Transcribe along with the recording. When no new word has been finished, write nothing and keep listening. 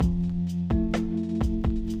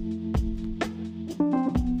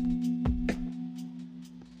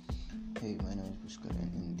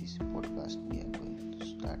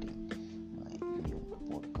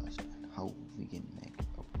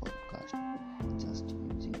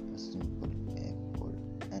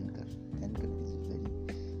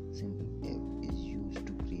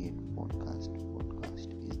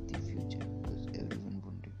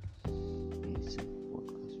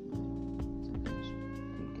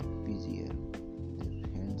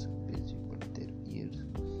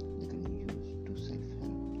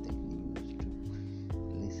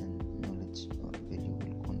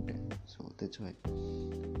that's why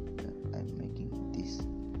I'm making this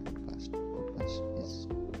podcast. Podcast is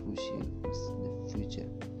crucial. It's the future.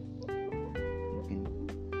 You can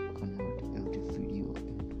convert every video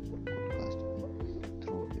into podcast and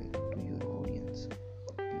throw it to your audience.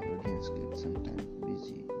 Your audience gets sometimes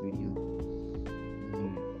busy. Video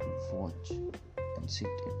need to watch and sit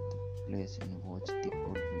at the place and watch the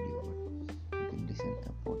whole video. But you can listen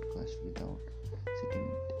a podcast without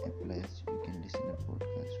sitting at a place. You can listen a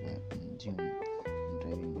podcast while in gym,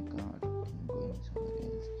 driving the car, and going somewhere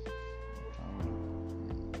else, traveling,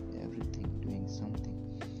 everything, doing something.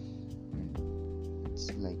 And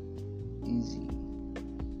it's like easy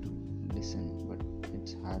to listen, but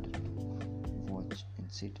it's harder to watch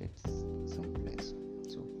and sit at some place.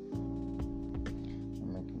 So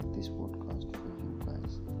I'm making this podcast for you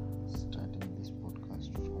guys, starting this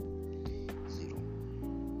podcast from zero.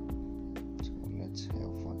 So let's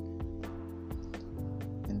have fun.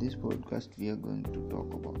 In this podcast we are going to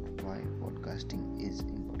talk about why podcasting is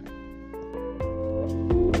important.